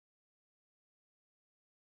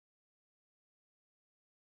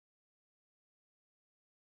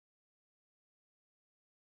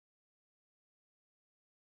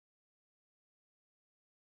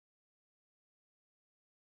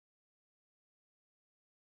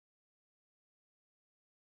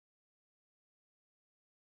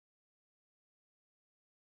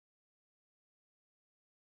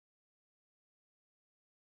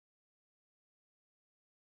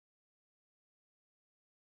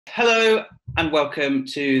Hello and welcome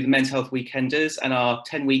to the Men's Health Weekenders and our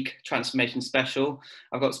 10-week transformation special.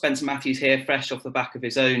 I've got Spencer Matthews here, fresh off the back of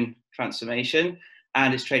his own transformation,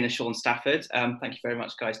 and his trainer, Sean Stafford. Thank you very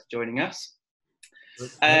much, guys, for joining us.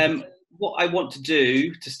 What I want to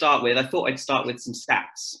do to start with, I thought I'd start with some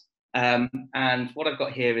stats. And what I've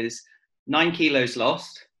got here is 9 kilos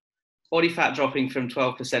lost, body fat dropping from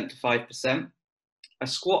 12% to 5%, a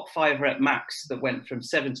squat 5-rep max that went from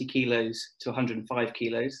 70 kilos to 105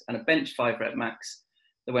 kilos, and a bench 5-rep max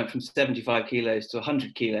that went from 75 kilos to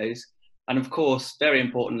 100 kilos. And of course, very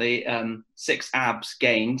importantly, 6 abs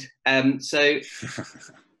gained. So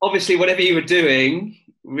obviously, whatever you were doing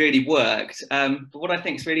really worked. But what I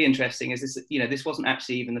think is really interesting is this, this wasn't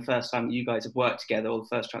actually even the first time that you guys have worked together or the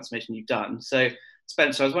first transformation you've done. So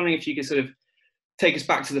Spencer, I was wondering if you could sort of take us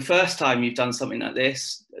back to the first time you've done something like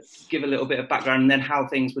this, give a little bit of background, and then how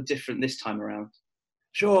things were different this time around.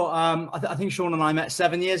 Sure. I think Sean and I met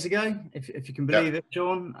 7 years ago, if you can believe it,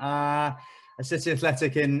 Sean. A City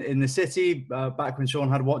Athletic in the city, back when Sean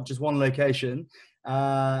had just one location.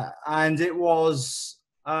 And it was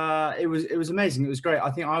amazing. It was great.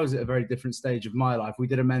 I think I was at a very different stage of my life. We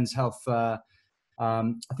did a men's health. I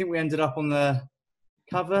think we ended up on the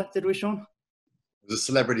cover, did we, Sean? It was a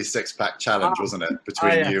celebrity six-pack challenge, wasn't it?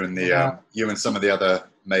 Between you and you and some of the other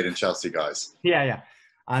Made in Chelsea guys. Yeah.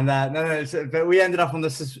 And but we ended up on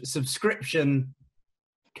the subscription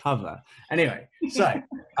cover. Anyway, so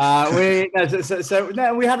we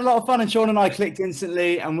had a lot of fun, and Sean and I clicked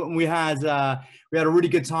instantly, and we had a really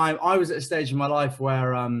good time. I was at a stage in my life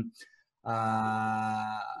where I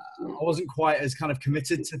wasn't quite as kind of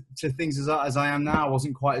committed to things as I am now. I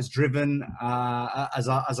wasn't quite as driven as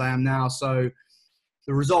I am now. So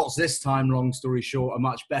the results this time, long story short, are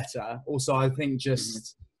much better. Also, I think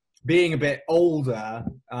just being a bit older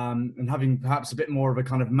and having perhaps a bit more of a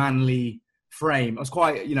kind of manly frame. I was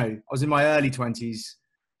quite, I was in my early 20s.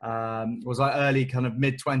 Was like early kind of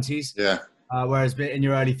mid 20s. Yeah. Whereas in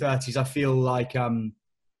your early 30s, I feel like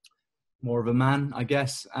more of a man, I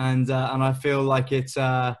guess. And I feel like it's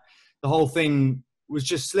the whole thing was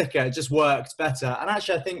just slicker. It just worked better. And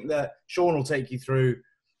actually, I think that Sean will take you through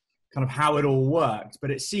kind of how it all worked, but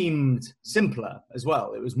it seemed simpler as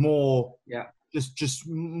well. It was more, just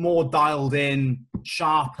more dialed in,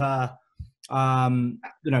 sharper. And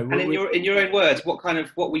in your own words,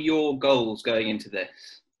 what were your goals going into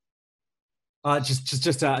this?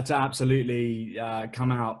 Just to absolutely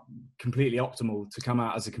come out completely optimal, to come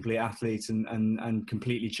out as a complete athlete and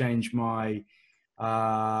completely change my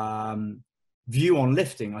view on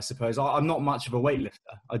lifting, I suppose. I'm not much of a weightlifter.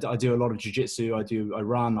 I do a lot of jiu-jitsu. I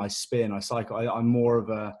run, I spin, I cycle. I'm more of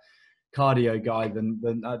a cardio guy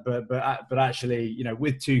but actually,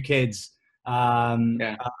 with 2 kids and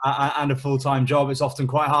a full-time job, it's often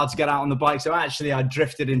quite hard to get out on the bike. So actually, I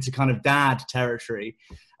drifted into kind of dad territory,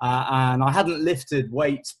 and I hadn't lifted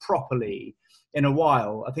weights properly in a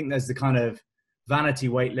while. I think there's the kind of vanity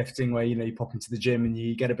weightlifting where you pop into the gym and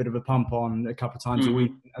you get a bit of a pump on a couple of times a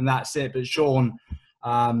week, and that's it. But Sean's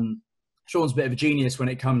a bit of a genius when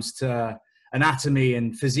it comes to anatomy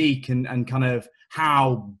and physique and kind of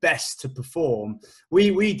how best to perform.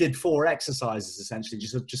 We did 4 exercises essentially,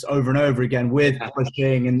 just over and over again with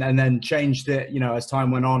pushing, and then changed it as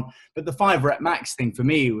time went on. But the 5-rep max thing for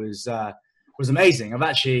me was amazing. I've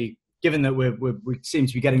actually, given that we seem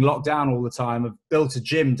to be getting locked down all the time, I've built a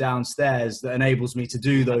gym downstairs that enables me to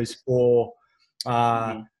do those 4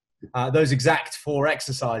 those exact 4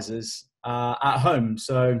 exercises at home.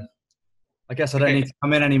 So I guess I don't need to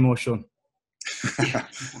come in anymore, Sean.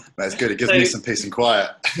 That's good. It gives me some peace and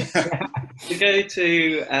quiet. To go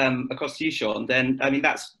to across to you, Sean, then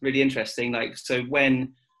that's really interesting. So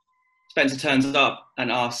when Spencer turns up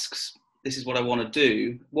and asks, "This is what I want to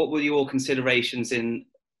do," what were your considerations in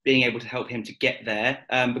being able to help him to get there?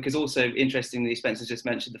 Because also, interestingly, Spencer just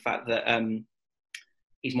mentioned the fact that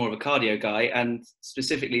he's more of a cardio guy, and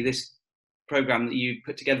specifically this program that you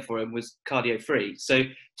put together for him was cardio free. So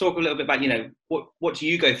talk a little bit about, what do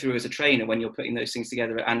you go through as a trainer when you're putting those things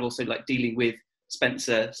together, and also like dealing with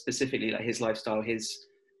Spencer specifically, like his lifestyle, his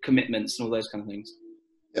commitments and all those kind of things?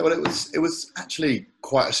 Yeah, well, it was actually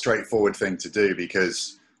quite a straightforward thing to do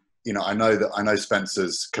because, I know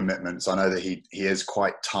Spencer's commitments. I know that he is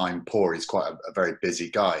quite time poor. He's quite a very busy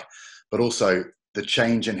guy, but also the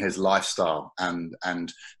change in his lifestyle and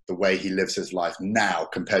the way he lives his life now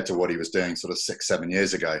compared to what he was doing sort of 6-7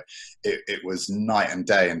 years ago, it was night and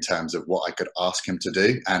day in terms of what I could ask him to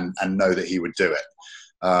do and know that he would do it.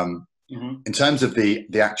 In terms of the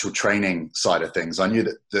actual training side of things, I knew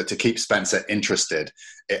that to keep Spencer interested,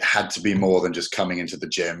 it had to be more than just coming into the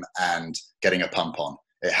gym and getting a pump on.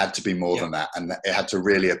 It had to be more than that, and it had to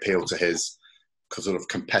really appeal to his sort of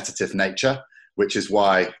competitive nature, which is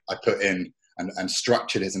why I put in and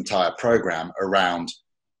structured his entire program around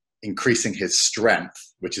increasing his strength,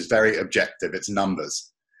 which is very objective. It's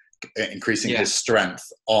numbers, increasing his strength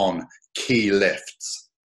on key lifts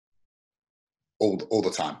all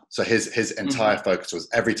the time. So his entire focus was,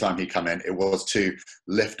 every time he come in, it was to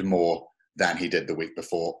lift more than he did the week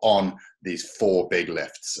before on these 4 big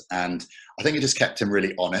lifts. And I think it just kept him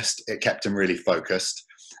really honest. It kept him really focused.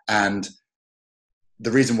 And the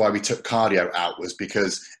reason why we took cardio out was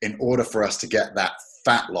because in order for us to get that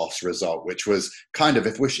fat loss result, which was kind of,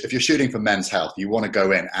 if you're shooting for men's health, you want to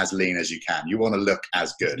go in as lean as you can. You want to look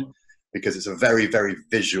as good, because it's a very, very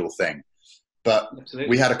visual thing. But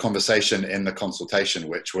we had a conversation in the consultation,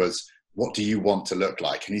 which was, what do you want to look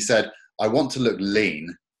like? And he said, I want to look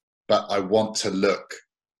lean, but I want to look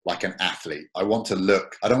like an athlete. I don't want to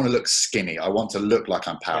look skinny. I want to look like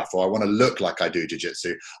I'm powerful. I want to look like I do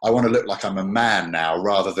jiu-jitsu. I want to look like I'm a man now,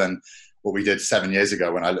 rather than what we did 7 years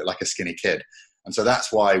ago when I looked like a skinny kid. And so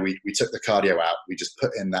that's why we took the cardio out. We just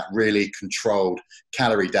put in that really controlled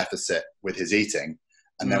calorie deficit with his eating.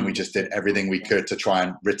 And then we just did everything we could to try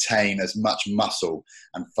and retain as much muscle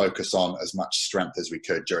and focus on as much strength as we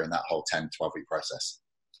could during that whole 10, 12-week process.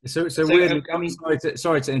 So weird.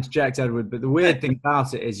 Sorry to interject, Edward, but the weird thing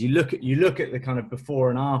about it is you look at the kind of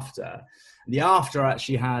before and after. The after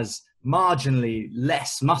actually has marginally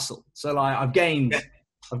less muscle. So like I've gained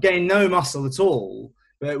no muscle at all,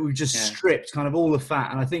 but we've just stripped kind of all the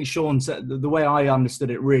fat. And I think Sean said, the way I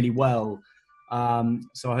understood it really well,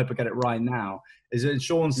 so I hope I get it right now, is that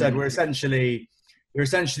Sean said you're essentially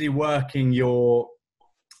working your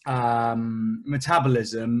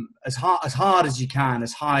metabolism as hard as you can,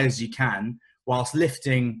 as high as you can, whilst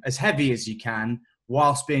lifting as heavy as you can,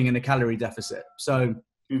 whilst being in a calorie deficit. So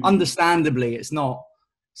understandably, it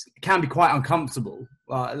can be quite uncomfortable,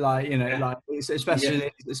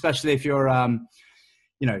 especially if you're I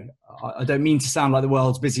don't mean to sound like the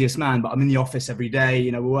world's busiest man, but I'm in the office every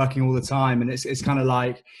day, we're working all the time, and it's kind of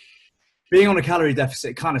like being on a calorie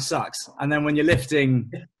deficit kind of sucks. And then when you're lifting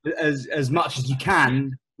as much as you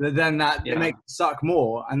can, then that it makes it suck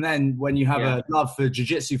more. And then when you have a love for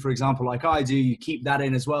jiu-jitsu, for example, like I do, you keep that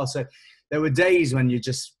in as well. So there were days when you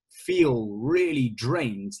just feel really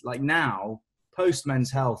drained, like now, post Men's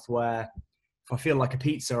Health, where if I feel like a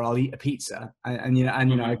pizza, I'll eat a pizza. And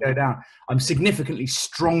I go down. I'm significantly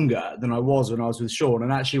stronger than I was when I was with Sean.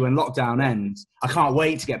 And actually, when lockdown ends, I can't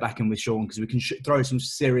wait to get back in with Sean, because we can throw some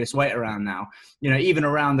serious weight around now. Even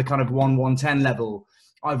around the kind of 110 level,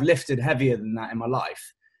 I've lifted heavier than that in my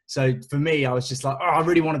life. So for me, I was just like, I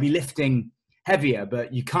really want to be lifting heavier,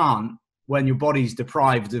 but you can't when your body's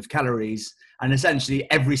deprived of calories. And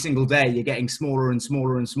essentially every single day you're getting smaller and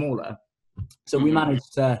smaller and smaller. So we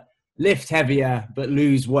managed to lift heavier, but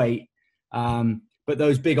lose weight. But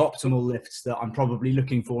those big optimal lifts that I'm probably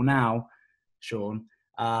looking for now, Sean,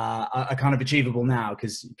 are kind of achievable now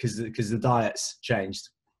because the diet's changed.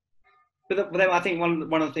 But then I think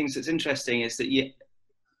one of the things that's interesting is that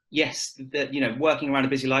working around a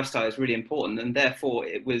busy lifestyle is really important, and therefore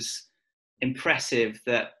it was impressive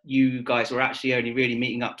that you guys were actually only really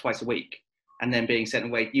meeting up twice a week and then being sent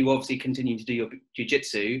away. You obviously continue to do your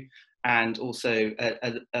jiu-jitsu, and also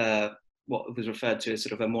what was referred to as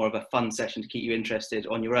sort of a more of a fun session to keep you interested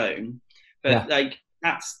on your own. But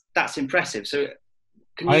that's impressive. So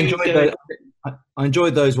I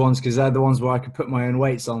enjoyed those ones because they're the ones where I could put my own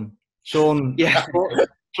weights on. Sean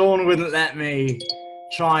wouldn't let me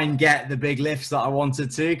try and get the big lifts that I wanted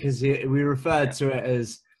to, because we referred to it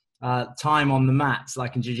as time on the mats.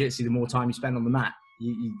 Like in jiu-jitsu, the more time you spend on the mat,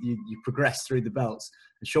 you progress through the belts.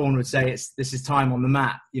 And Sean would say this is time on the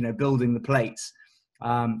mat, building the plates.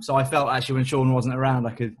 So I felt actually when Sean wasn't around,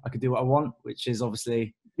 I could do what I want, which is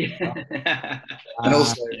obviously. And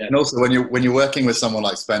also when you're working with someone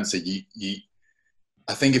like Spencer,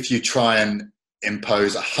 I think if you try and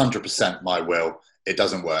impose 100% my will, it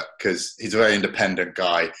doesn't work, because he's a very independent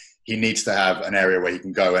guy. He needs to have an area where he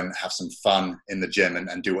can go and have some fun in the gym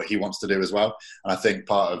and do what he wants to do as well. And I think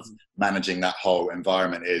part of managing that whole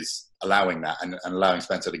environment is allowing that and allowing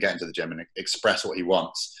Spencer to get into the gym and express what he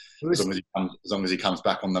wants, as long as he comes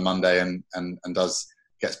back on the Monday and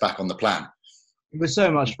gets back on the plan. It was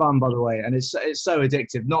so much fun, by the way, and it's so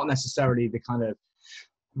addictive. Not necessarily the kind of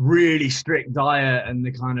really strict diet and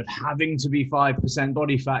the kind of having to be 5%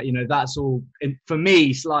 body fat, that's all for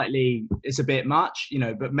me slightly, it's a bit much,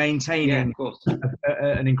 but maintaining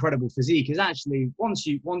an incredible physique is actually, once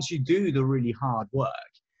you do the really hard work,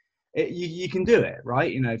 you can do it,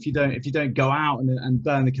 right? If you don't go out and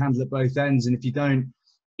burn the candle at both ends, and if you don't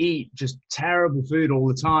eat just terrible food all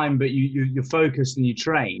the time, but you're focused and you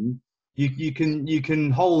train, you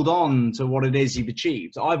can hold on to what it is you've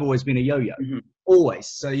achieved. I've always been a yo-yo, always.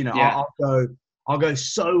 So, you know, Yeah. I'll go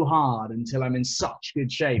so hard until I'm in such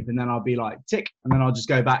good shape, and then I'll be like tick, and then I'll just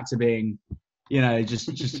go back to being, you know, just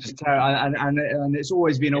terrible. And it's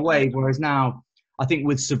always been a wave. Whereas now, I think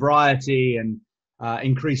with sobriety and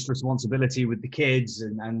increased responsibility with the kids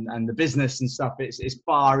and the business and stuff, it's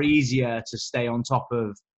far easier to stay on top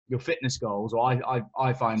of your fitness goals, or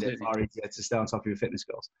I find it far easier to stay on top of your fitness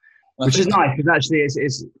goals, which is nice, because actually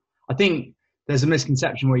it's I think there's a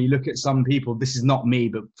misconception where you look at some people, this is not me,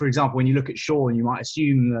 but for example, when you look at Sean, you might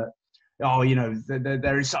assume that, oh, you know,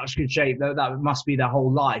 they're in such good shape, that must be their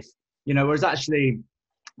whole life, you know, whereas actually,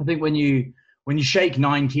 I think when you shake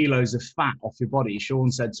 9 kilos of fat off your body,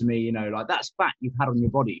 Sean said to me, you know, like, that's fat you've had on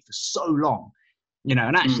your body for so long, you know,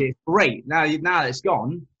 and actually it's great. Now that it's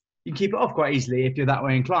gone, you can keep it off quite easily if you're that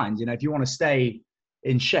way inclined. You know, if you want to stay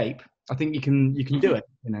in shape, I think you can do it.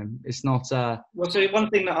 You know, it's not. Well, so one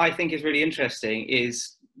thing that I think is really interesting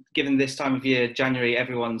is, given this time of year, January,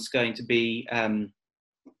 everyone's going to be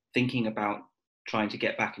thinking about trying to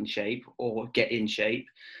get back in shape or get in shape.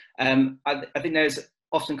 I think there's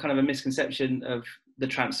often kind of a misconception of the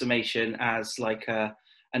transformation as like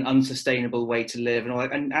an unsustainable way to live and all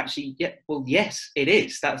that. And actually, yeah, well, yes, it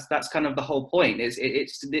is. That's kind of the whole point.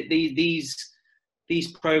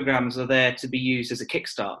 These programs are there to be used as a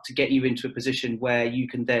kickstart to get you into a position where you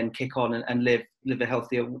can then kick on and live a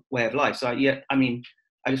healthier way of life. So yeah, I mean,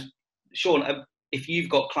 Sean, if you've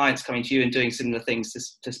got clients coming to you and doing similar things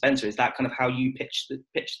to Spencer, is that kind of how you pitch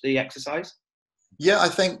the exercise? Yeah, I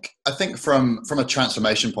think from a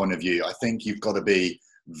transformation point of view, I think you've got to be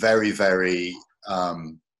very, very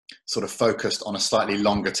sort of focused on a slightly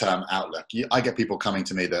longer term outlook. I get people coming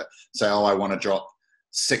to me that say, "Oh, I want to drop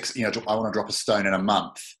I want to drop a stone in a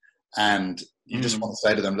month," and you just want to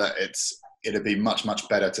say to them that it'd be much, much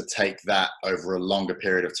better to take that over a longer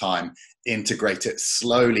period of time, integrate it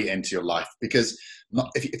slowly into your life, because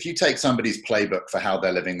if you take somebody's playbook for how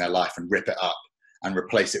they're living their life and rip it up and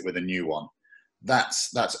replace it with a new one,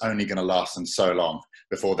 that's only going to last them so long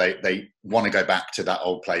before they want to go back to that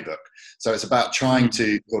old playbook. So it's about trying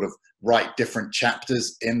to sort of write different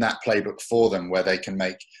chapters in that playbook for them, where they can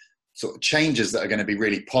make sort of changes that are going to be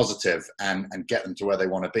really positive and get them to where they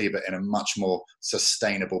want to be, but in a much more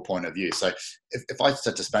sustainable point of view. So if I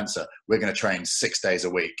said to Spencer, we're going to train 6 days a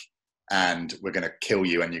week and we're going to kill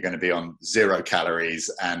you and you're going to be on 0 calories,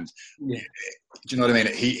 and do you know what I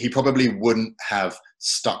mean? He probably wouldn't have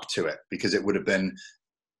stuck to it, because it would have been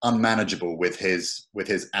unmanageable with his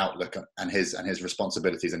outlook and his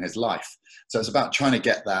responsibilities in his life. So it's about trying to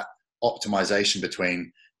get that optimization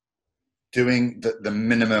between doing the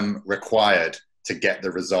minimum required to get the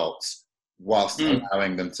results, whilst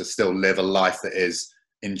allowing them to still live a life that is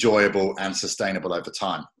enjoyable and sustainable over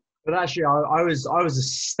time. But actually, I was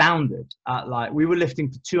astounded at, like, we were lifting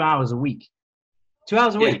for 2 hours a week. 2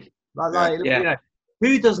 hours a week. You know,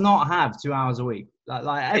 who does not have 2 hours a week?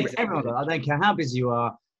 Everyone does. I don't care how busy you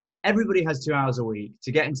are. Everybody has 2 hours a week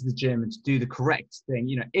to get into the gym and to do the correct thing.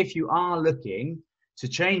 You know, if you are looking to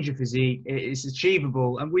change your physique, it's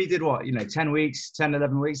achievable. And we did 10 weeks, 10,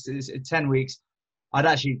 11 weeks, 10 weeks. I'd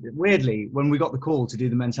actually, weirdly, when we got the call to do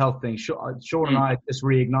the men's health thing, Sean and I just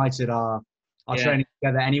reignited our training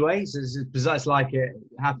together anyway. So it's bizarre. It's like it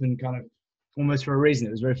happened kind of almost for a reason.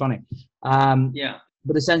 It was very funny.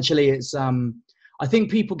 But essentially it's, I think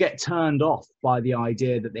people get turned off by the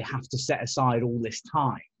idea that they have to set aside all this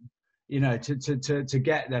time, you know, to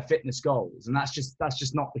get their fitness goals. And that's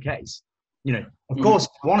just not the case. You know, of course, if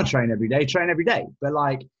you want to train every day. But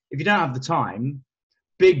like, if you don't have the time,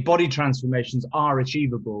 big body transformations are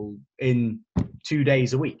achievable in 2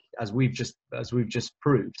 days a week, as we've just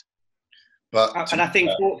proved. But and I think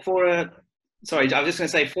for a sorry, I was just going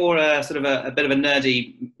to say, for a sort of a bit of a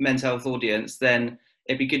nerdy mental health audience, then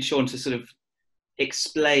it'd be good, Sean, to sort of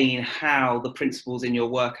explain how the principles in your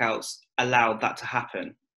workouts allowed that to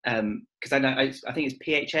happen. Because I think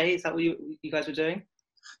it's PHA. Is that what you guys were doing?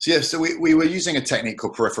 So yeah, so we were using a technique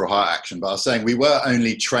called peripheral heart action, but I was saying we were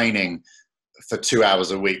only training for 2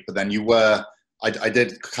 hours a week, but then I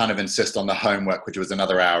did kind of insist on the homework, which was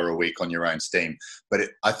another hour a week on your own steam. But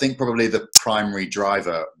I think probably the primary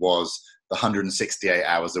driver was the 168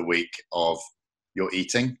 hours a week of your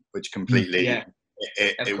eating, which completely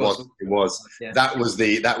it was that was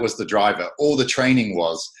the driver. All the training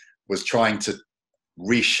was trying to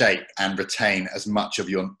reshape and retain as much of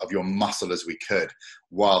your muscle as we could,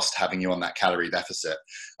 whilst having you on that calorie deficit.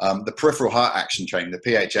 The peripheral heart action training, the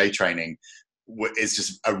PHA training, is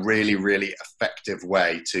just a really, really effective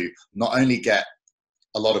way to not only get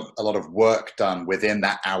a lot of work done within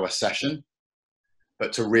that hour session,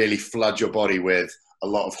 but to really flood your body with a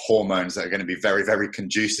lot of hormones that are going to be very, very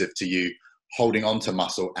conducive to you holding on to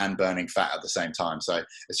muscle and burning fat at the same time. So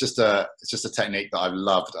it's just a technique that I've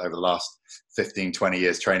loved over the last 15, 20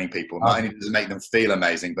 years training people. Not only does it make them feel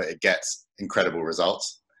amazing, but it gets incredible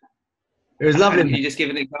results. It was lovely. Can you just give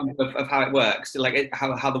an example of how it works, like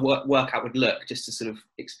how the workout would look, just to sort of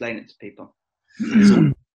explain it to people?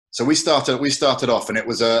 So we started off, and it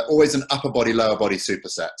was always an upper body, lower body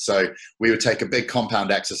superset. So we would take a big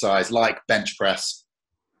compound exercise like bench press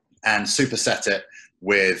and superset it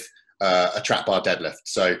with a trap bar deadlift.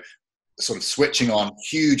 So sort of switching on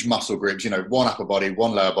huge muscle groups, one upper body,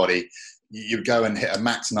 one lower body. You go and hit a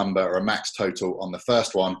max number or a max total on the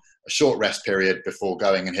first one, a short rest period before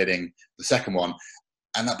going and hitting the second one.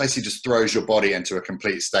 And that basically just throws your body into a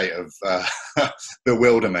complete state of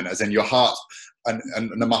bewilderment, as in your heart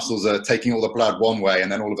and the muscles are taking all the blood one way,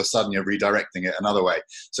 and then all of a sudden you're redirecting it another way.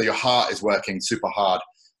 So your heart is working super hard.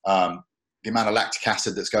 The amount of lactic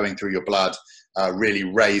acid that's going through your blood really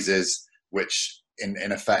raises, which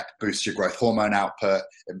in effect boosts your growth hormone output.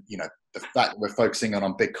 And, the fact that we're focusing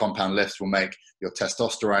on big compound lifts will make your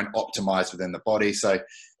testosterone optimized within the body. So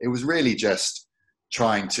it was really just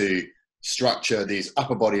trying to structure these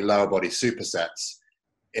upper body, lower body supersets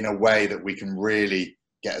in a way that we can really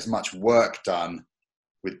get as much work done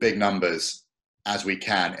with big numbers as we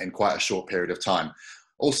can in quite a short period of time.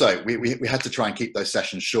 Also, we had to try and keep those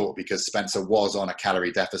sessions short because Spencer was on a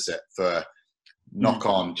calorie deficit for knock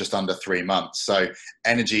on just under 3 months. So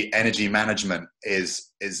energy management is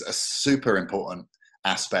a super important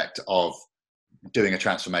aspect of doing a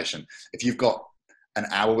transformation. If you've got an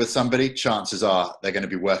hour with somebody, chances are they're going to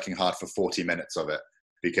be working hard for 40 minutes of it,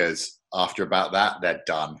 because after about that, they're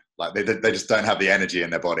done. Like they just don't have the energy in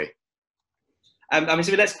their body. So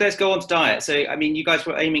let's go on to diet. So, you guys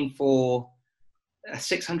were aiming for a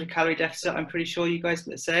 600 calorie deficit, I'm pretty sure you guys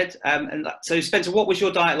said. So Spencer, what was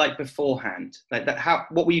your diet like beforehand? Like that,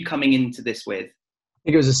 what were you coming into this with? I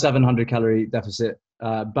think it was a 700 calorie deficit.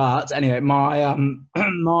 But anyway, my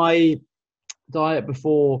my diet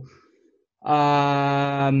before,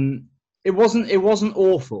 it wasn't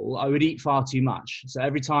awful. I would eat far too much. So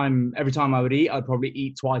every time I would eat, I'd probably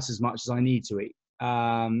eat twice as much as I need to eat.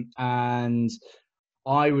 And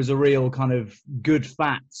I was a real kind of good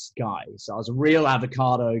fats guy. So I was a real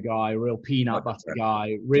avocado guy, real peanut butter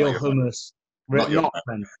guy, real hummus. Not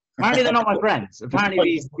friends. Apparently they're not my friends.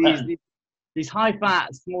 Apparently these high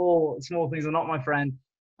fat, small things are not my friend.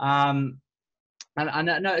 So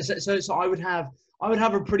I would have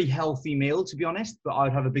a pretty healthy meal, to be honest, but I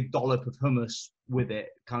would have a big dollop of hummus with it.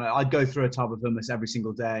 I'd go through a tub of hummus every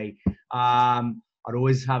single day. I'd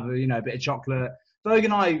always have a bit of chocolate. Vogue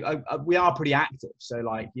and I, we are pretty active. So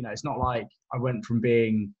it's not like I went from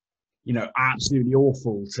being, absolutely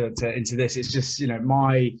awful to into this. It's just,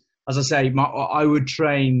 as I say, I would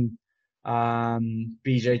train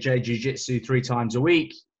BJJ Jiu-Jitsu 3 times a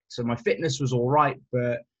week. So my fitness was all right,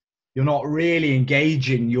 but you're not really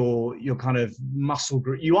engaging your kind of muscle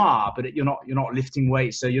group. You are, but you're not lifting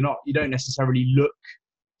weights. So you don't necessarily look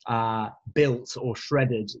built or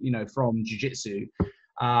shredded, from Jiu-Jitsu.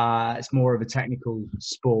 It's more of a technical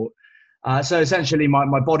sport. So essentially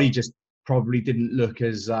my body just probably didn't look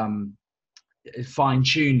as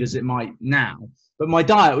fine-tuned as it might now. But my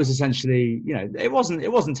diet was essentially, it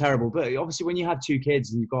wasn't terrible. But obviously when you have 2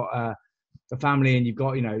 kids and you've got a family and you've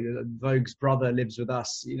got, Vogue's brother lives with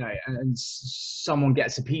us, and someone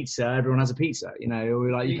gets a pizza, everyone has a pizza,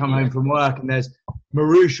 or you come home from work and there's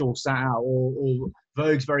Marouche all sat out, or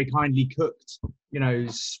Vogue's very kindly cooked,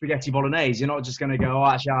 spaghetti bolognese. You're not just going to go, oh,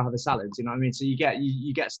 actually I'll have a salad. You know what I mean? So you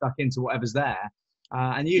get stuck into whatever's there.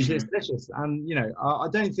 And usually it's delicious. And, I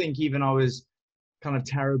don't think even I was kind of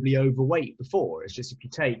terribly overweight before. It's just if you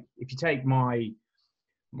take my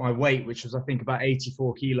weight, which was I think about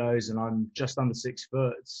 84 kilos, and I'm just under 6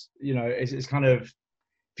 foot, it's kind of,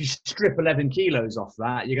 if you strip 11 kilos off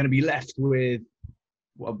that, you're going to be left with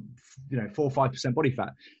 4 or 5% body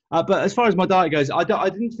fat. But as far as my diet goes, I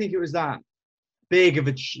didn't think it was that big of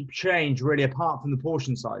a change really, apart from the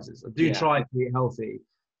portion sizes. I do try to eat healthy.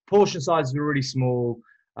 Portion sizes were really small.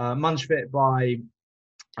 Munch Fit by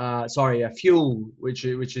Fuel, which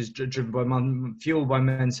is driven by Fuel by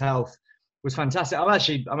Men's Health, was fantastic. I'm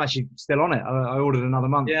actually still on it. I ordered another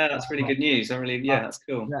month. Yeah, that's really good news. That's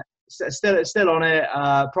cool. Yeah, still on it.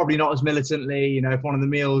 Probably not as militantly. If one of the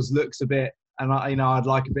meals looks a bit, and I'd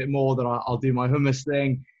like a bit more, then I'll do my hummus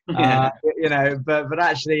thing. But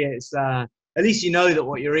actually, it's at least that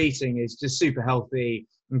what you're eating is just super healthy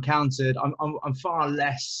and counted. I'm far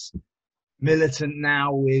less militant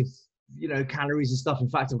now with calories and stuff. In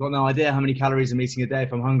fact, I've got no idea how many calories I'm eating a day.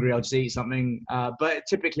 If I'm hungry, I'll just eat something. But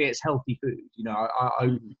typically it's healthy food.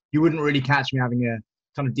 You wouldn't really catch me having a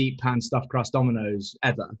kind of deep pan stuffed crust Domino's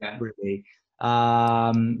ever, really.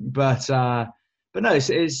 But no,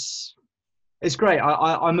 it's great.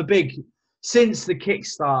 I'm a big, since the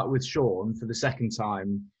kickstart with Sean for the second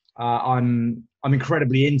time, I'm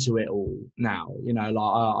incredibly into it all now.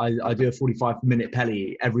 I do a 45-minute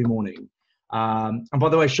pelly every morning. And by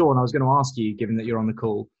the way, Sean, I was going to ask you, given that you're on the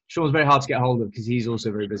call, Sean's very hard to get hold of because he's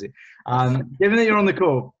also very busy. Given that you're on the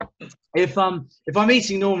call, if I'm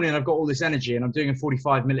eating normally and I've got all this energy and I'm doing a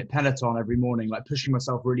 45-minute Peloton every morning, like pushing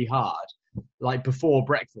myself really hard, like before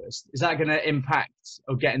breakfast, is that going to impact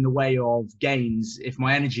or get in the way of gains if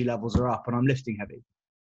my energy levels are up and I'm lifting heavy?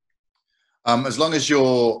 As long as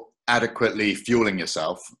you're adequately fueling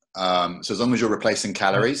yourself, so as long as you're replacing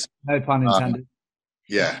calories. No pun intended.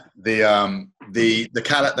 Yeah, the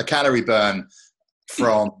calorie burn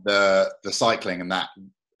from the cycling and that,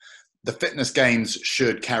 the fitness gains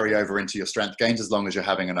should carry over into your strength gains as long as you're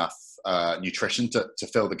having enough nutrition to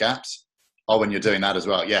fill the gaps. Oh, when you're doing that as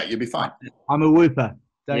well, yeah, you'll be fine. I'm a whooper.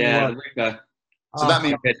 Whooper. So that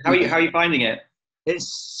means how are you finding it?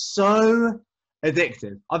 It's so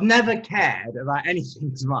addictive. I've never cared about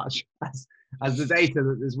anything as much as the data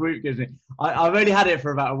that this Whoop gives me. I've only had it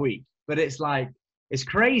for about a week, but it's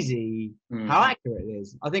crazy how accurate it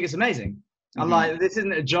is. I think it's amazing. I'm like, this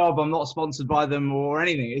isn't a job. I'm not sponsored by them or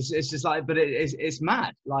anything. It's just like, but it's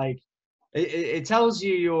mad. Like it tells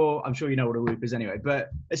you I'm sure you know what a Whoop is anyway, but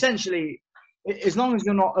essentially, as long as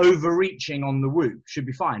you're not overreaching on the Whoop, should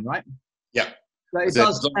be fine, right? Yeah. Like it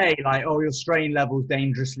does say like, oh, your strain level's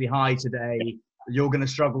dangerously high today. You're going to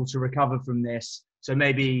struggle to recover from this. So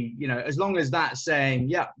maybe, as long as that's saying,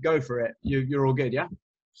 yeah, go for it, you're all good, yeah?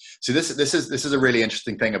 So this is a really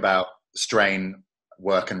interesting thing about strain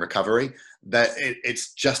work and recovery, that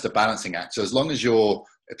it's just a balancing act. So as long as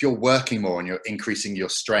if you're working more and you're increasing your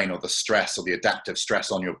strain or the stress or the adaptive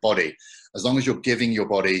stress on your body, as long as you're giving your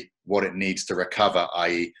body what it needs to recover,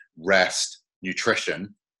 i.e. rest,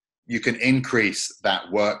 nutrition, you can increase that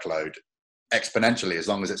workload exponentially as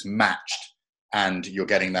long as it's matched and you're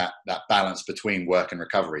getting that balance between work and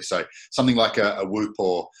recovery. So something like a Whoop,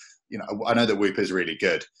 or I know that Whoop is really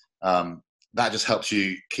good. That just helps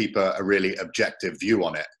you keep a really objective view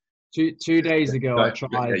on it. Two days ago, I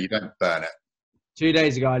tried. Yeah, you don't burn it. 2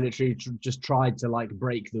 days ago, I literally just tried to like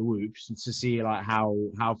break the Whoops to see like how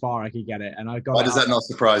far I could get it, and I got. Why does that not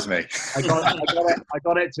surprise me? I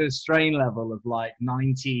got it to a strain level of like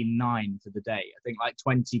 19.9 for the day. I think like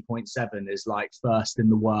 20.7 is like first in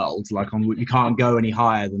the world. Like you can't go any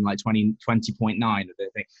higher than like 20.9. I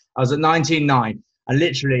think I was at 19.9, and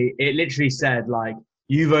it literally said like,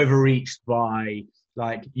 you've overreached by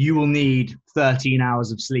like, you will need 13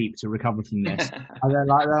 hours of sleep to recover from this. And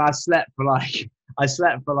then I slept for like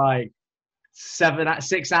 7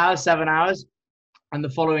 hours. And the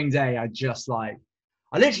following day, I'll describe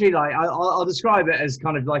it as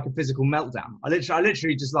kind of like a physical meltdown. I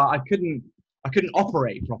literally just like, I couldn't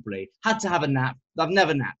operate properly. Had to have a nap. I've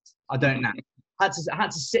never napped. I don't nap. Had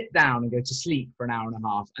to sit down and go to sleep for an hour and a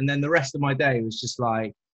half. And then the rest of my day was just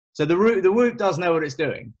like, so the Whoop does know what it's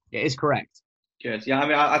doing. It is correct. Good. Yeah, I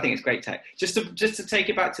mean, I think it's great tech. Just to take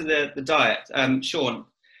it back to the diet, Sean,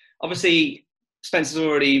 obviously Spencer's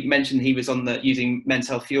already mentioned he was using Men's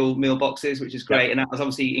Health Fuel meal boxes, which is great. Yeah. And that was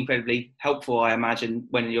obviously incredibly helpful, I imagine,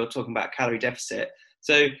 when you're talking about calorie deficit.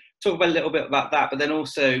 So talk about a little bit about that, but then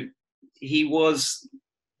also it wasn't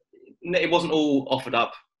all offered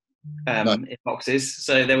up in boxes.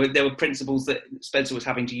 So there were principles that Spencer was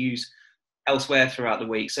having to use elsewhere throughout the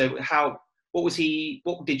week. So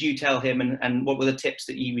what did you tell him, and what were the tips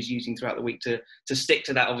that he was using throughout the week to stick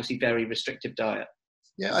to that obviously very restrictive diet?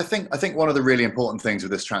 Yeah, I think one of the really important things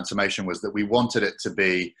with this transformation was that we wanted it to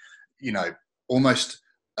be, almost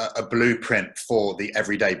a blueprint for the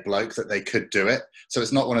everyday bloke, that they could do it. So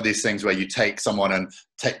it's not one of these things where you take someone and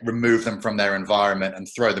remove them from their environment and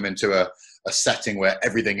throw them into a setting where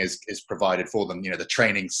everything is provided for them. They're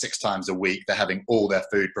training 6 times a week. They're having all their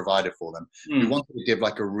food provided for them. We wanted to give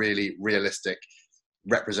like a really realistic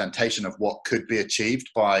representation of what could be achieved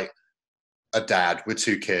by a dad with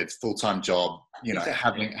 2 kids, full-time job,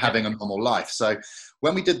 exactly. having a normal life. So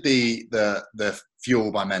when we did the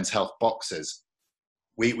Fuel by Men's Health boxes,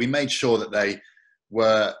 we made sure that they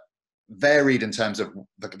were varied in terms of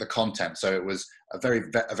the content. So it was a very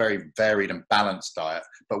varied and balanced diet,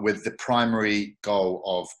 but with the primary goal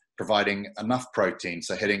of providing enough protein,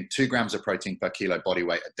 so hitting 2 grams of protein per kilo body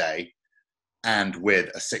weight a day, and with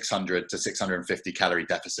a 600 to 650 calorie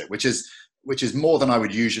deficit, which is more than I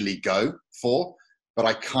would usually go for, but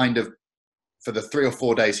I kind of for the 3 or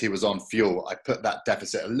 4 days he was on fuel, I put that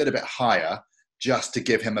deficit a little bit higher just to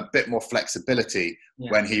give him a bit more flexibility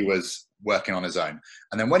when he was working on his own.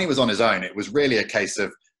 And then when he was on his own, it was really a case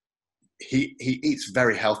of he eats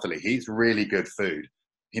very healthily. He eats really good food.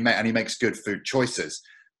 He makes good food choices.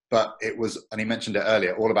 But it was, and he mentioned it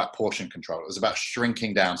earlier, all about portion control. It was about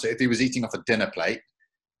shrinking down. So if he was eating off a dinner plate,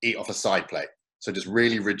 eat off a side plate. So just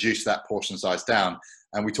really reduce that portion size down.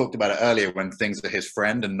 And we talked about it earlier when things are his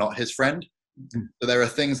friend and not his friend. So there are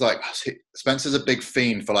things like, Spencer's a big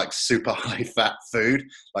fiend for like super high fat food.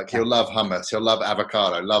 Like he'll love hummus, he'll love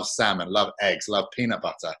avocado, love salmon, love eggs, love peanut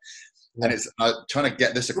butter. And it's trying to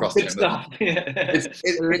get this across to him. It's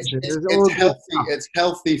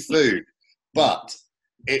healthy food, but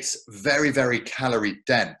it's very, very calorie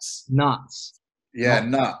dense. Nuts. Yeah,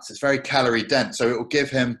 nuts. It's very calorie dense. So it will give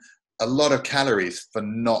him a lot of calories for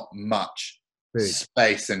not much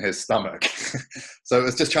space in his stomach. So it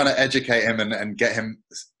was just trying to educate him and get him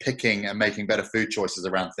picking and making better food choices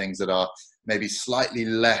around things that are maybe slightly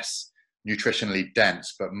less nutritionally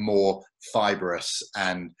dense, but more fibrous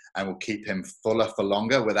and will keep him fuller for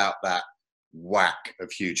longer without that whack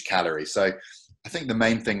of huge calories. So I think the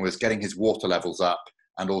main thing was getting his water levels up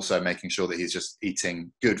and also making sure that he's just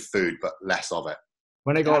eating good food, but less of it.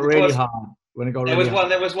 When it got really hard.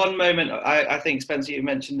 There was one moment, I think, Spencer, you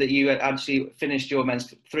mentioned that you had actually finished your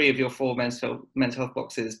 3 of your 4 mental health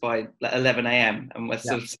boxes by 11 a.m. and was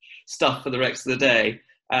sort of stuffed for the rest of the day.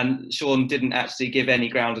 And Sean didn't actually give any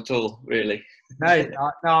ground at all, really. No.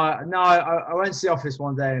 I went to the office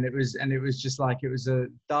one day, and it was just like, it was a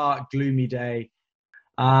dark, gloomy day,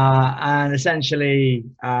 and essentially,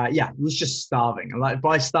 it was just starving. And like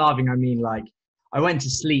by starving, I mean like I went to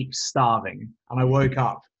sleep starving, and I woke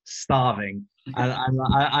up starving, and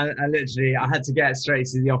I literally I had to get straight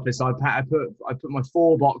to the office. So I put my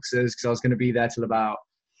 4 boxes because I was going to be there till about,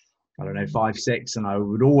 I don't know, 5, 6, and I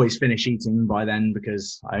would always finish eating by then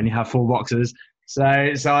because I only have 4 boxes. So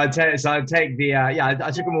I'd take the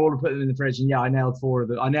I took them all and put them in the fridge, and I nailed 4 of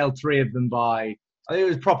them. I nailed 3 of them by, I think it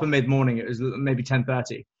was proper mid-morning. It was maybe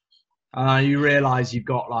 10:30. You realise you've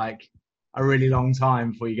got like a really long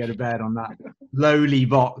time before you go to bed on that lowly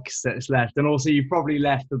box that's left. And also you've probably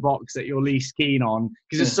left the box that you're least keen on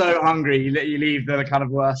because you're so hungry, you leave the kind of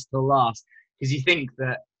worst till last because you think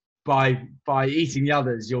that by eating the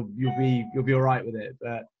others you'll be all right with it.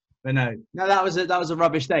 But no, that was a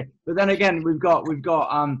rubbish day. But then again, we've got Diet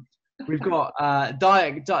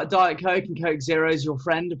Coke and Coke Zero is your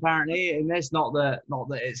friend apparently, and it's not that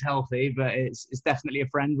it's healthy, but it's definitely a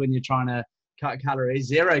friend when you're trying to cut calories,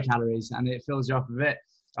 0 calories, and it fills you up a bit.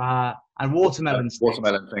 And watermelon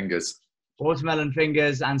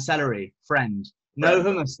fingers and celery, friend. No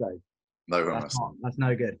hummus though. No hummus. That's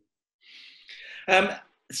no good.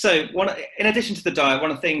 So in addition to the diet,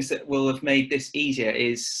 one of the things that will have made this easier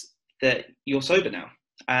is that you're sober now.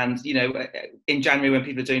 And, you know, in January when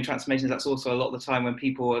people are doing transformations, that's also a lot of the time when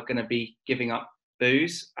people are going to be giving up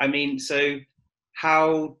booze. I mean, so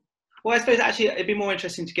I suppose actually it'd be more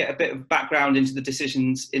interesting to get a bit of background into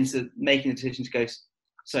making the decision to go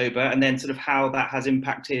sober, and then sort of how that has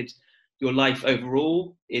impacted your life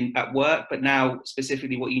overall at work, but now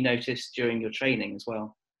specifically what you noticed during your training as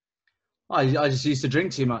well. I just used to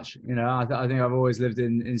drink too much. You know, I think I've always lived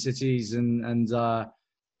in cities and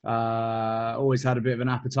always had a bit of an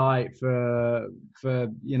appetite for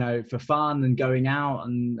fun and going out,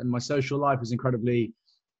 and my social life was incredibly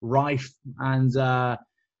rife, and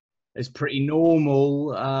it's pretty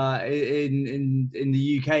normal in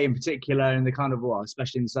the UK in particular, in the kind of,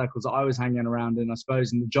 especially in the circles that I was hanging around in, I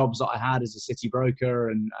suppose, in the jobs that I had as a city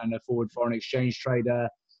broker and a forward foreign exchange trader.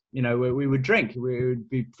 You know, we would drink. We would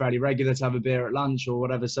be fairly regular to have a beer at lunch or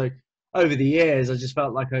whatever. So over the years, I just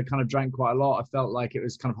felt like I kind of drank quite a lot. I felt like it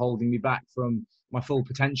was kind of holding me back from my full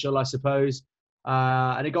potential, I suppose.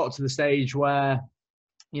 And it got to the stage where,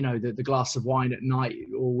 you know, the glass of wine at night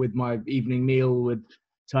or with my evening meal would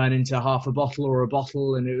turn into half a bottle or a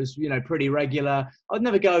bottle. And it was, you know, pretty regular. I'd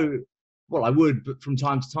never go, I would, but from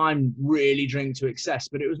time to time, really drink to excess.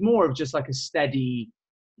 But it was more of just like a steady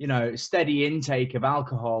intake of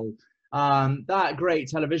alcohol. That great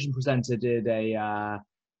television presenter did a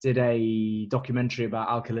documentary about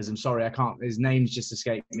alcoholism. Sorry, his name's just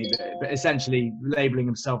escaped me, but essentially labeling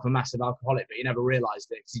himself a massive alcoholic, but he never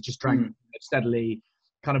realized it because he just drank steadily,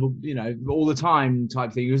 kind of, you know, all the time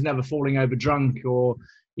type thing. He was never falling over drunk or,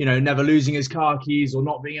 you know, never losing his car keys or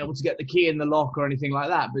not being able to get the key in the lock or anything like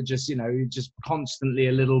that, but just, you know, just constantly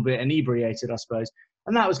a little bit inebriated, I suppose.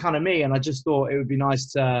 And that was kind of me. And I just thought it would be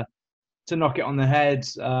nice to knock it on the head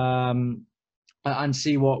and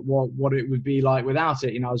see what it would be like without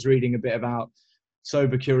it. You know, I was reading a bit about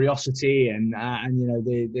sober curiosity and you know,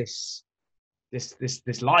 this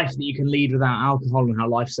life that you can lead without alcohol, and how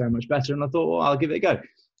life's so much better. And I thought, well, I'll give it a go.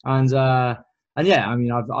 And yeah, I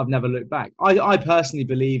mean, I've never looked back. I personally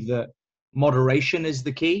believe that moderation is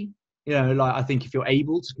the key. You know, like, I think if you're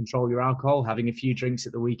able to control your alcohol, having a few drinks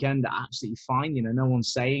at the weekend, absolutely fine. You know, no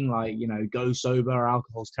one's saying, like, you know, go sober,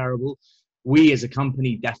 alcohol's terrible. We as a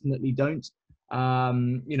company definitely don't.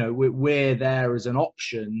 You know, we're there as an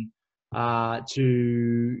option to,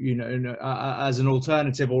 you know, as an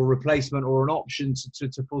alternative or replacement or an option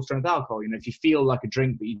to full strength alcohol. You know, if you feel like a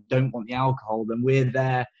drink but you don't want the alcohol, then we're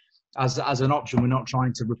there as an option. We're not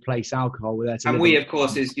trying to replace alcohol. We're there to. And we, of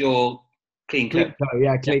course, is your Clean Co.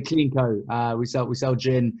 Yeah, Clean Co. We sell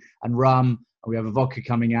gin and rum. We have a vodka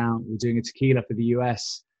coming out. We're doing a tequila for the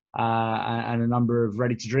US, and a number of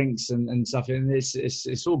ready to drinks and stuff. And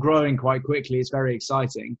it's all growing quite quickly. It's very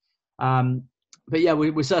exciting. But yeah,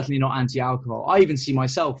 we're certainly not anti-alcohol. I even see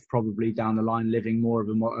myself probably down the line living more of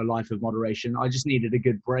a life of moderation. I just needed a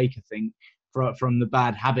good break, I think, from the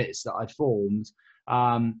bad habits that I'd formed. But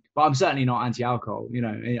I'm certainly not anti-alcohol. You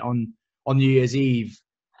know, on New Year's Eve,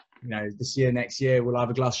 you know, this year, next year, we'll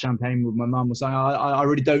have a glass of champagne with my mum or something. I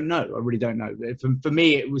really don't know. I really don't know. For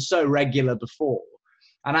me, it was so regular before.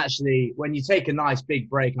 And actually, when you take a nice big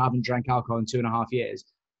break, I haven't drank alcohol in 2.5 years.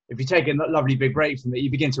 If you take a lovely big break from it,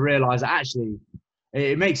 you begin to realize that actually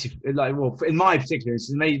it makes you, like, well, in my particular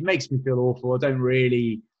instance, it makes me feel awful. I don't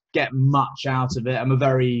really get much out of it. I'm a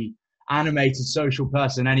very animated social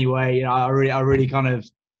person anyway. You know, I really kind of,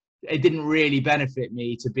 it didn't really benefit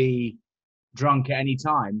me to be drunk at any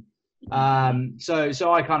time.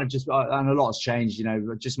 So I kind of just, and a lot's changed, you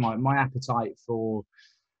know, just my appetite for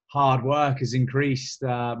hard work has increased.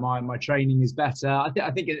 My training is better. I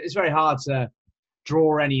think it's very hard to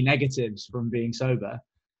draw any negatives from being sober.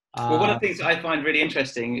 Well, one of the things that I find really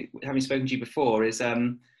interesting, having spoken to you before, is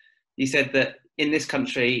you said that in this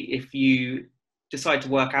country, if you decide to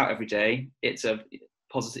work out every day, it's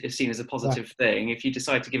seen as a positive thing. If you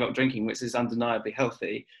decide to give up drinking, which is undeniably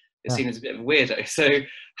healthy, it's seen as a bit of a weirdo. So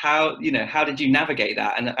how did you navigate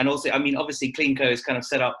that? And also, I mean, obviously Clean Co is kind of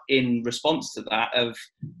set up in response to that, of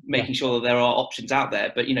making sure that there are options out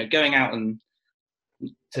there. But, you know, going out and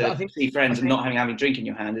to see friends and not having a drink in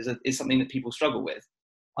your hand is something that people struggle with.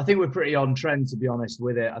 I think we're pretty on trend, to be honest,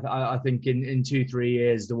 with it. I think in 2-3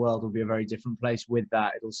 years, the world will be a very different place with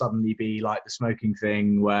that. It'll suddenly be like the smoking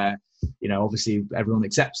thing where, you know, obviously everyone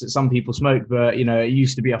accepts that some people smoke, but, you know, it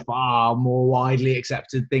used to be a far more widely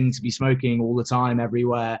accepted thing to be smoking all the time,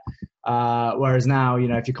 everywhere. Whereas now, you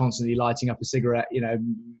know, if you're constantly lighting up a cigarette, you know,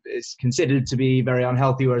 it's considered to be very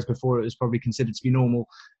unhealthy, whereas before it was probably considered to be normal.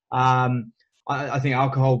 I think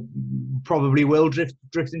alcohol probably will drift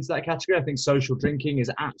into that category. I think social drinking is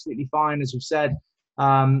absolutely fine, as we've said.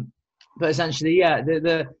 But essentially, yeah,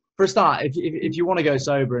 for a start, if you want to go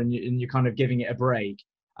sober and you're kind of giving it a break,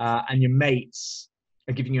 and your mates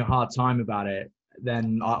are giving you a hard time about it,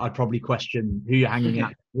 then I'd probably question who you're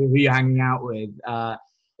hanging out with.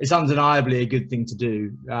 It's undeniably a good thing to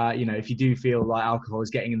do. You know, if you do feel like alcohol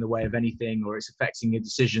is getting in the way of anything, or it's affecting your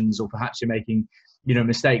decisions, or perhaps you're making, you know,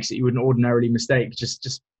 mistakes that you wouldn't ordinarily mistake,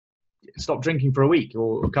 just stop drinking for a week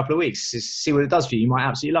or a couple of weeks. Just see what it does for you. You might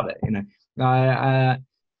absolutely love it. You know,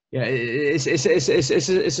 yeah, it's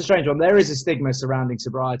a strange one. There is a stigma surrounding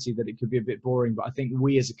sobriety that it could be a bit boring, but I think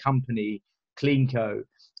we as a company, Clean Co,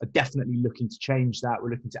 are definitely looking to change that. We're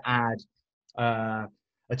looking to add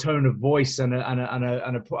a tone of voice and a kind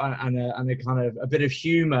of a bit of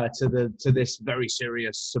humor to this very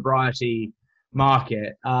serious sobriety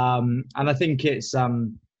market. And I think it's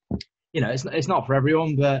you know, it's not for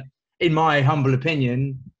everyone, but in my humble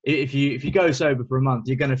opinion, if you go sober for a month,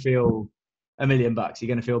 you're going to feel $1 million. You're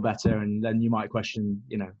going to feel better, and then you might question,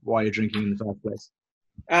 you know, why you're drinking in the first place.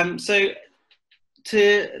 So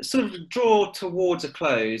to sort of draw towards a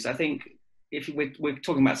close, I think if we're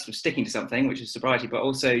talking about sort of sticking to something, which is sobriety, but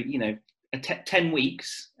also, you know, 10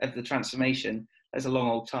 weeks of the transformation, that's a long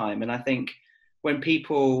old time. And I think when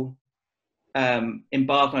people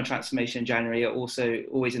embark on a transformation in January, are also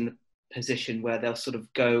always in the position where they'll sort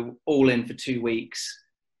of go all in for 2 weeks,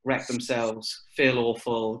 wreck themselves, feel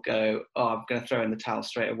awful, go, oh, I'm going to throw in the towel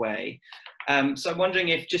straight away. So I'm wondering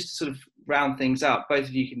if, just to sort of round things up, both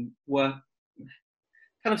of you can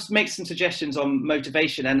kind of make some suggestions on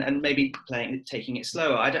motivation and maybe taking it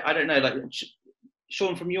slower. I don't know, like,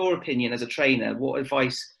 Sean, from your opinion as a trainer, what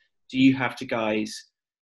advice do you have to guys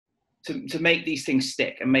to make these things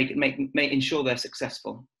stick and make ensure they're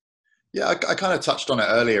successful? Yeah, I kind of touched on it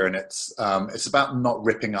earlier, and it's about not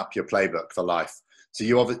ripping up your playbook for life. So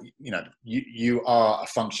you are a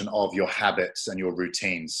function of your habits and your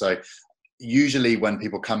routines. So, usually when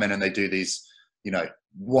people come in and they do these,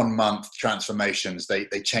 1 month transformations, they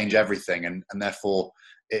change everything, and therefore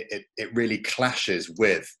it really clashes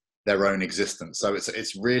with their own existence. So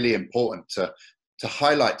it's really important to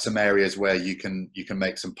highlight some areas where you can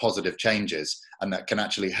make some positive changes, and that can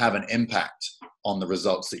actually have an impact on the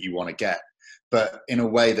results that you want to get, but in a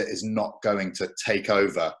way that is not going to take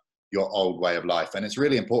over your old way of life. And it's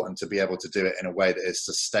really important to be able to do it in a way that is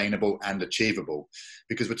sustainable and achievable,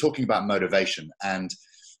 because we're talking about motivation, and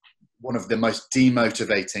one of the most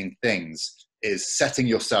demotivating things is setting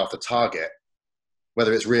yourself a target,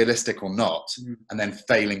 whether it's realistic or not, and then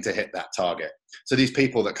failing to hit that target. So these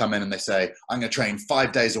people that come in and they say, I'm going to train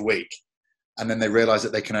 5 days a week, and then they realize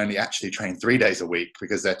that they can only actually train 3 days a week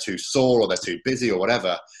because they're too sore or they're too busy or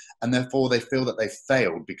whatever, and therefore they feel that they've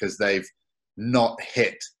failed because they've not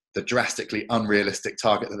hit the drastically unrealistic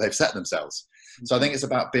target that they've set themselves. So I think it's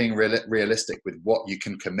about being realistic with what you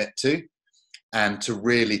can commit to, and to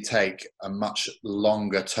really take a much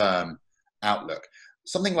longer term outlook.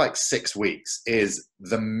 Something like 6 weeks is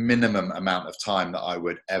the minimum amount of time that I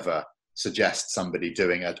would ever suggest somebody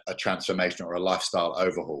doing a transformation or a lifestyle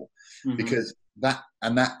overhaul, because that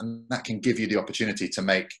can give you the opportunity to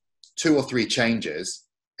make 2 or 3 changes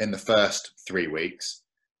in the first 3 weeks,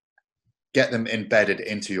 get them embedded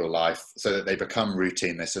into your life so that they become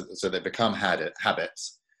routine, so they become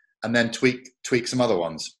habits, and then tweak some other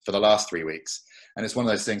ones for the last 3 weeks. And it's one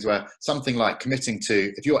of those things where something like committing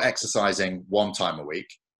to, if you're exercising 1 time a week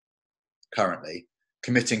currently,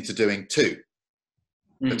 committing to doing 2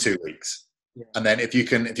 for 2 weeks. Yeah. And then if you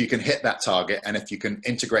can hit that target, and if you can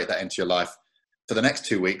integrate that into your life for the next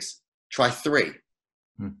 2 weeks, try 3.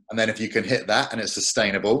 And then if you can hit that and it's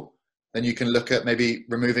sustainable, then you can look at maybe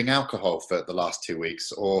removing alcohol for the last 2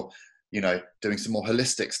 weeks, or, doing some more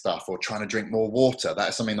holistic stuff, or trying to drink more water. That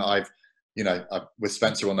is something that I've, with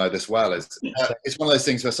Spencer will know this well, is it's one of those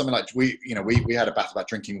things where something like we had a battle about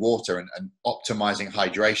drinking water and optimizing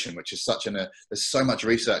hydration, which is there's so much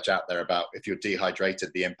research out there about if you're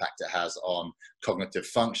dehydrated, the impact it has on cognitive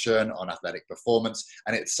function, on athletic performance.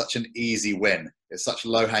 And it's such an easy win. It's such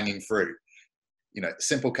low hanging fruit.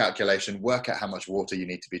 Simple calculation, work out how much water you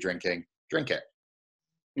need to be drinking, drink it.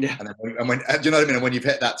 Yeah. And when do you know what I mean? And when you've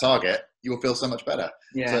hit that target, you will feel so much better.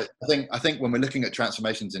 Yeah. So I think when we're looking at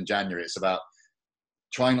transformations in January, it's about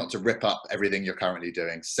trying not to rip up everything you're currently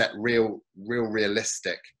doing, set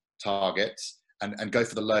realistic targets, and go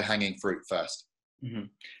for the low hanging fruit first.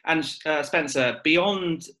 And Spencer,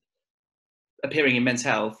 beyond appearing in Men's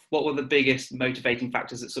Health, what were the biggest motivating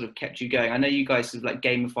factors that sort of kept you going? I know you guys sort of like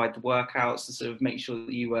gamified the workouts to sort of make sure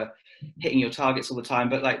that you were hitting your targets all the time,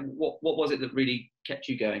 but like what was it that really kept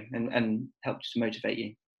you going and helped to motivate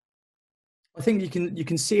you? I think you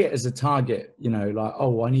can see it as a target, like,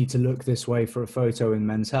 oh, I need to look this way for a photo in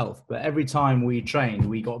Men's Health. But every time we trained,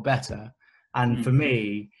 we got better. And for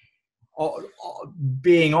me,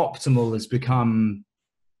 being optimal has become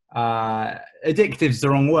addictive's the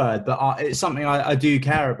wrong word, but it's something I do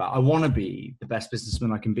care about. I want to be the best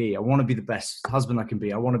businessman I can be. I want to be the best husband I can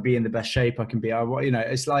be. I want to be in the best shape I can be.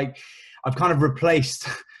 It's like I've kind of replaced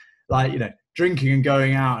drinking and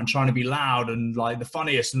going out and trying to be loud and like the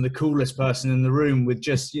funniest and the coolest person in the room with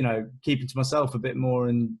just, keeping to myself a bit more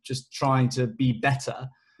and just trying to be better.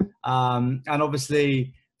 And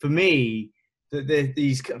obviously for me,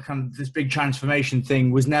 this big transformation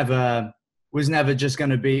thing was never just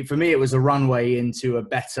going to be, for me, it was a runway into a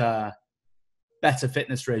better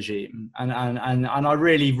fitness regime. And I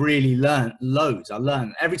really, really learned loads. I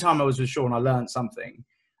learned every time I was with Sean, I learned something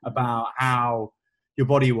about how your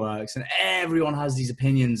body works, and everyone has these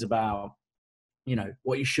opinions about,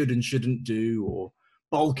 what you should and shouldn't do, or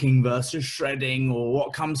bulking versus shredding, or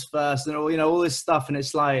what comes first, and all this stuff. And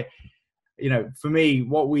it's like, for me,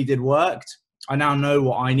 what we did worked. I now know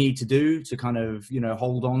what I need to do to kind of,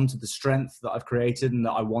 hold on to the strength that I've created and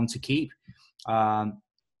that I want to keep.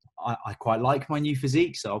 I quite like my new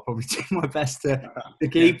physique, so I'll probably do my best to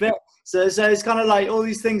keep it. So it's kind of like all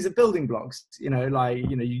these things are building blocks,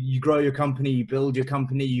 you grow your company, you build your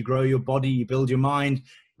company, you grow your body, you build your mind.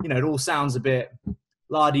 It all sounds a bit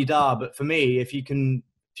la-di-da, but for me, if you can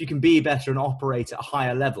be better and operate at a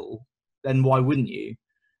higher level, then why wouldn't you?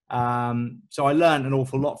 So I learned an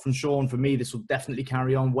awful lot from Sean. For me, this will definitely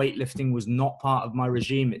carry on. Weightlifting was not part of my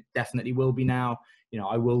regime. It definitely will be now.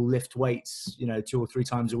 I will lift weights, 2 or 3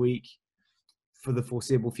 times a week for the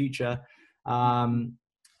foreseeable future. And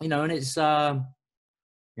it's,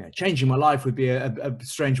 you know, changing my life would be a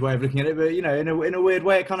strange way of looking at it, but you know, in a weird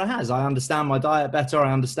way, it kind of has. I understand my diet better.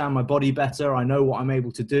 I understand my body better. I know what I'm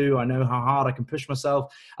able to do. I know how hard I can push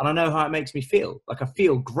myself, and I know how it makes me feel. Like I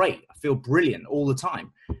feel great. I feel brilliant all the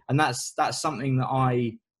time, and that's something that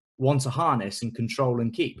I want to harness and control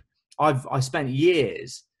and keep. I spent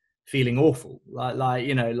years feeling awful, like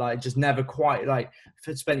you know, like just never quite like.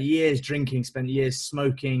 Spent years drinking, spent years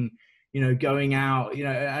smoking, you know, going out, you know,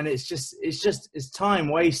 and it's time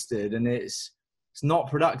wasted, and it's not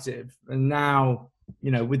productive. And now,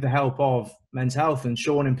 you know, with the help of Men's Health and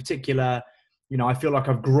Sean in particular, you know, I feel like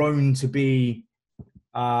I've grown to be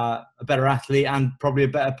a better athlete and probably a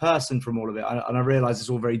better person from all of it. And I realize it's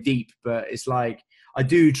all very deep, but it's like, I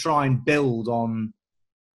do try and build on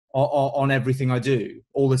everything I do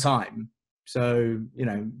all the time. So, you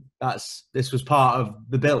know, this was part of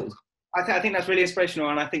the build. I think that's really inspirational,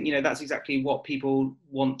 and I think, you know, that's exactly what people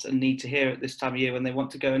want and need to hear at this time of year when they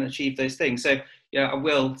want to go and achieve those things. So, you know, I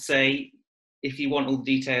will say, if you want all the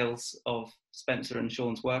details of Spencer and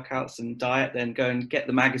Sean's workouts and diet, then go and get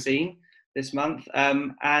the magazine this month.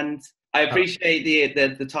 And I appreciate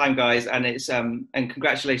the time, guys, and it's and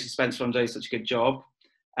congratulations, Spencer, on doing such a good job.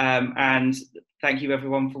 And thank you,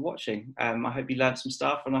 everyone, for watching. I hope you learned some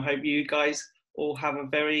stuff, and I hope you guys all have a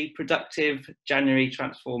very productive January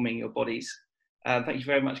transforming your bodies. Thank you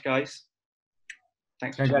very much, guys.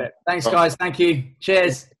 Thanks. Thanks, guys. Thank you.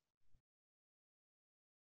 Cheers.